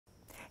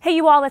Hey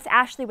you all, it's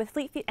Ashley with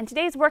Fleet Feet, and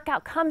today's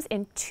workout comes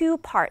in two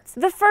parts.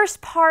 The first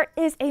part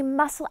is a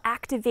muscle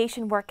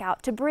activation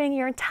workout to bring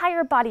your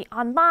entire body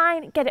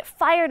online, get it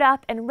fired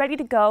up and ready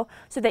to go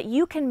so that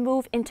you can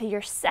move into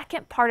your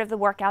second part of the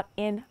workout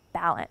in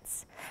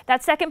balance.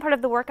 That second part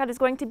of the workout is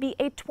going to be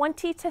a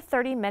 20 to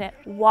 30 minute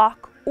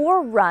walk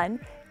or run,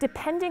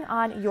 depending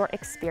on your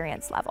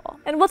experience level.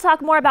 And we'll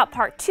talk more about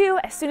part two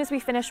as soon as we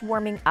finish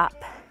warming up.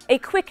 A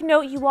quick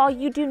note, you all,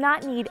 you do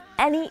not need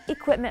any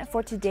equipment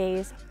for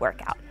today's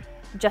workout.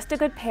 Just a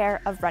good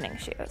pair of running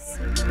shoes.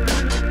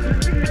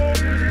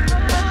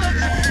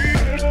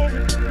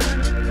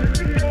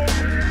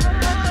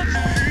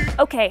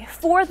 Okay,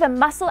 for the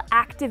muscle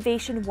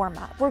activation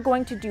warm-up, we're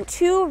going to do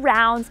 2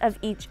 rounds of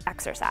each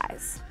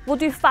exercise. We'll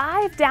do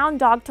 5 down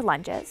dog to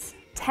lunges,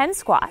 10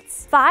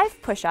 squats,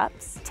 5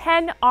 push-ups,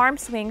 10 arm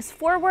swings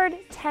forward,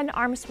 10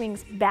 arm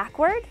swings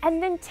backward,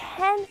 and then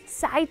 10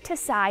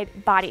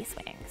 side-to-side body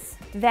swings.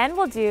 Then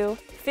we'll do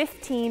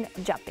 15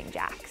 jumping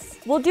jacks.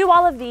 We'll do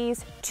all of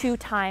these 2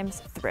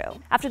 times through.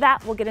 After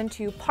that, we'll get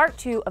into part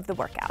 2 of the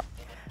workout.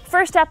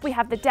 First up, we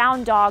have the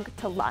down dog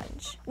to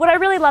lunge. What I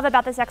really love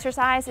about this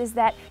exercise is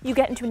that you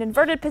get into an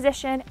inverted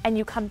position and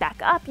you come back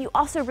up. You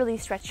also really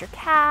stretch your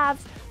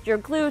calves, your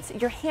glutes,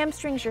 your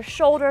hamstrings, your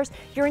shoulders.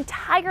 Your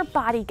entire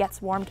body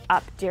gets warmed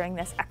up during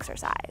this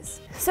exercise.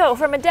 So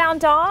from a down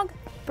dog,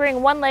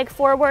 bring one leg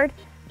forward,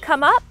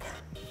 come up,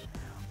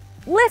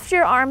 lift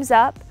your arms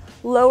up,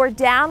 lower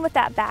down with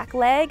that back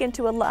leg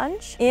into a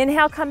lunge.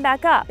 Inhale, come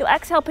back up. You'll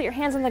exhale, put your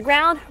hands on the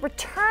ground,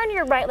 return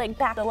your right leg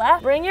back to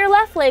left, bring your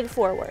left leg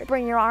forward,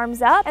 bring your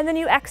arms up, and then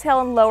you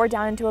exhale and lower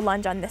down into a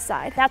lunge on this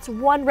side. That's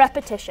 1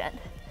 repetition.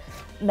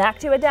 Back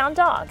to a down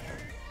dog.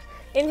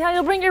 Inhale,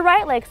 you'll bring your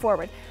right leg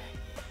forward.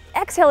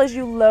 Exhale as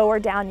you lower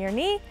down your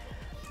knee,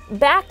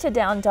 back to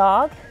down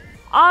dog.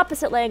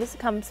 Opposite leg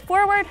comes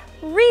forward,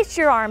 reach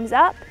your arms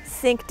up,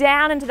 sink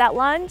down into that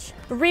lunge,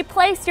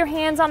 replace your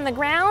hands on the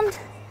ground.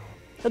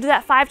 You'll do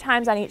that 5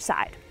 times on each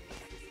side.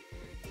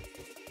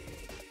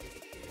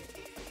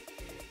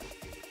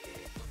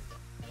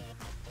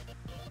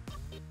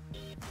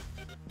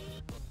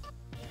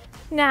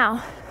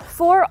 Now,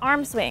 for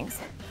arm swings.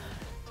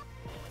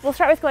 We'll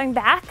start with going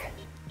back.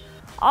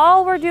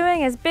 All we're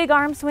doing is big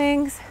arm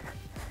swings,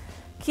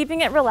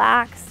 keeping it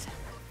relaxed,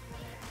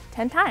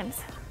 10 times.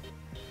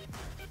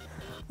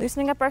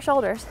 Loosening up our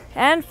shoulders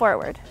and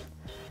forward.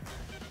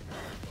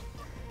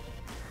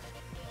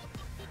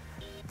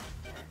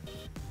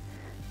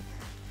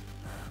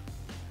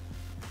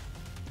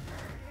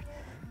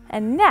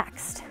 And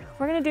next,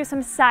 we're gonna do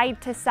some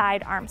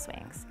side-to-side arm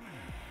swings.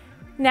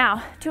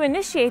 Now, to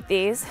initiate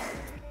these,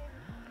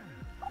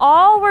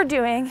 all we're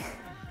doing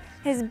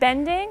is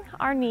bending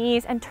our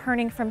knees and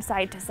turning from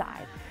side to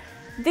side.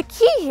 The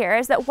key here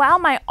is that while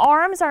my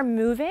arms are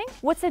moving,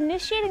 what's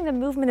initiating the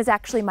movement is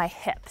actually my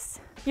hips.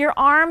 Your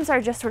arms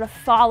are just sort of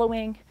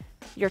following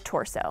your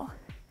torso.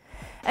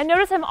 And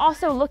notice I'm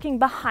also looking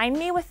behind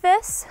me with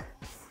this,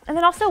 and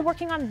then also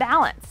working on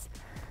balance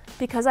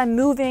because I'm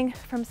moving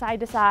from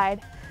side to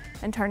side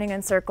and turning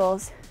in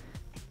circles.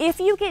 If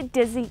you get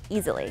dizzy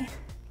easily,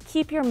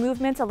 keep your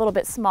movements a little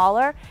bit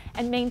smaller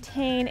and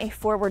maintain a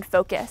forward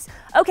focus.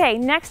 Okay,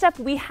 next up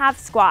we have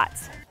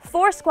squats.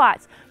 For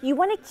squats, you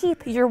want to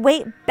keep your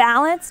weight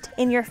balanced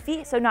in your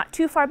feet, so not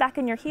too far back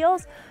in your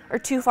heels or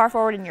too far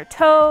forward in your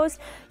toes.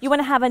 You want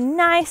to have a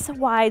nice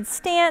wide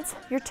stance,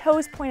 your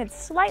toes pointed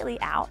slightly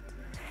out.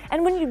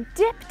 And when you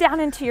dip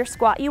down into your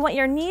squat, you want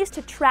your knees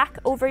to track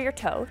over your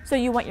toes. So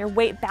you want your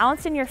weight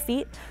balanced in your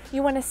feet.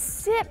 You want to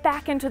sit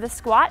back into the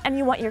squat and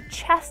you want your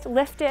chest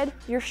lifted,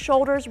 your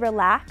shoulders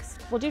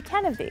relaxed. We'll do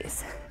 10 of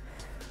these.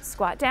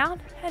 Squat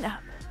down and up.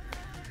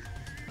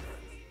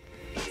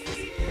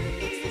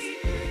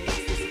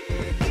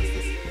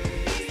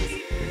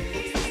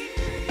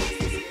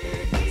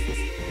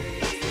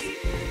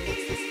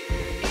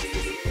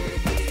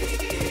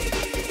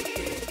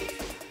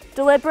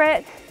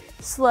 Deliberate,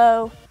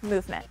 slow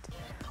movement.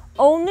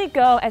 Only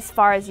go as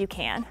far as you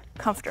can,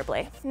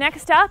 comfortably.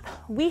 Next up,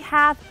 we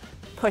have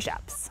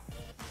push-ups.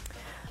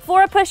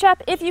 For a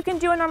push-up, if you can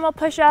do a normal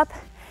push-up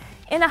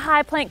in a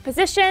high plank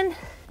position,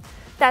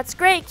 that's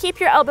great. Keep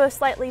your elbows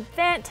slightly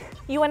bent.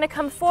 You want to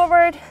come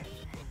forward,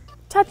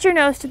 touch your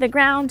nose to the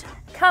ground,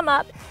 come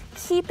up,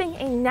 keeping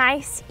a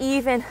nice,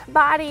 even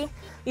body.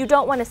 You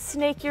don't want to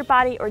snake your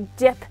body or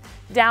dip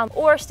down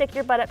or stick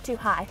your butt up too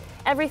high.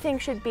 Everything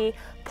should be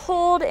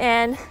pulled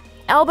in.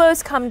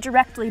 Elbows come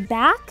directly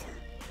back,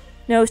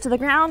 nose to the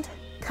ground,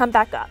 come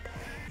back up.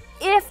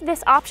 If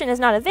this option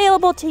is not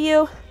available to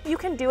you, you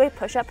can do a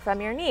push-up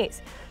from your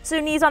knees. So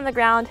knees on the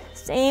ground,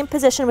 same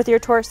position with your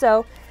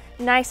torso,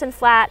 nice and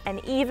flat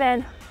and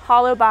even,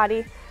 hollow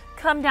body.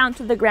 Come down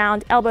to the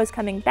ground, elbows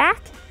coming back,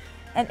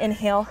 and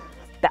inhale,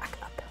 back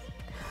up.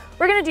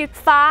 We're gonna do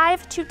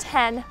 5 to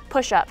 10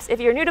 push-ups. If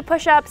you're new to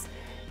push-ups,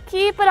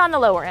 keep it on the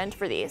lower end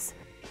for these.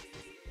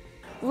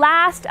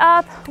 Last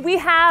up, we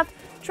have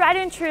tried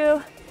and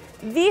true,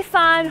 the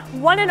fun,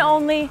 one and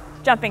only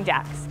jumping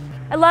jacks.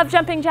 I love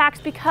jumping jacks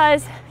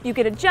because you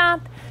get a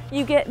jump,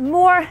 you get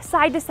more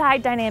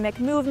side-to-side dynamic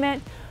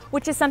movement.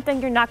 which is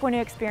something you're not going to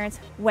experience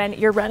when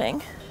you're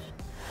running.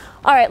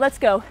 All right, let's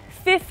go.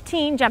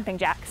 15 jumping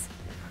jacks.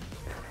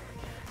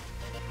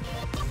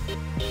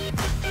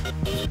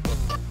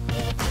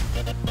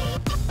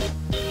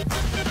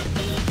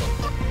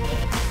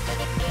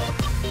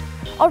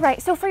 All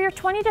right, so for your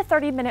 20 to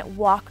 30 minute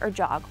walk or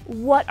jog,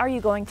 what are you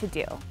going to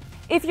do?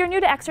 If you're new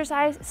to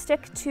exercise,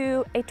 stick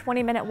to a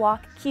 20-minute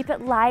walk. Keep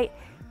it light,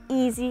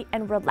 easy,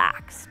 and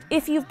relaxed.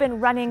 If you've been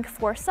running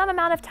for some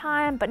amount of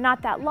time, but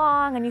not that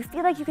long, and you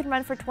feel like you can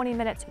run for 20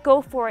 minutes,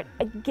 go for it.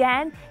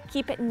 Again,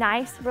 keep it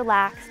nice,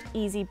 relaxed,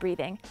 easy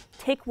breathing.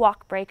 Take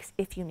walk breaks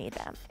if you need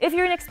them. If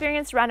you're an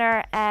experienced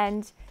runner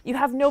and you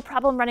have no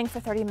problem running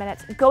for 30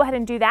 minutes, go ahead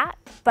and do that.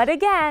 But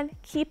again,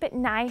 keep it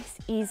nice,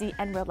 easy,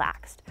 and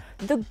relaxed.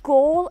 The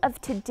goal of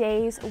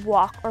today's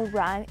walk or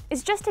run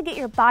is just to get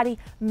your body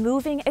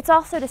moving. It's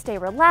also to stay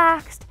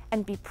relaxed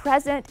and be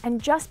present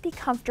and just be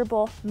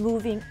comfortable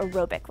moving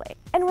aerobically.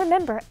 And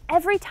remember,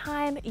 every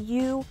time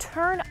you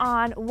turn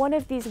on one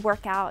of these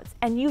workouts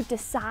and you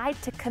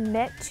decide to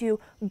commit to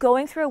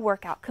going through a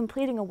workout,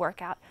 completing a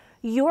workout,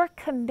 you're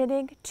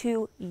committing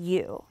to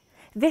you.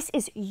 This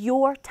is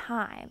your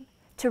time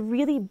to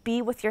really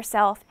be with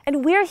yourself,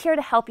 and we're here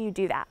to help you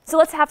do that. So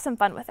let's have some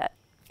fun with it.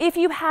 If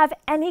you have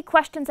any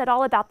questions at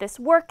all about this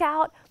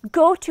workout,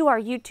 go to our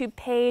YouTube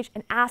page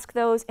and ask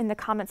those in the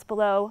comments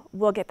below.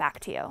 We'll get back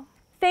to you.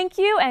 Thank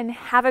you and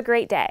have a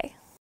great day.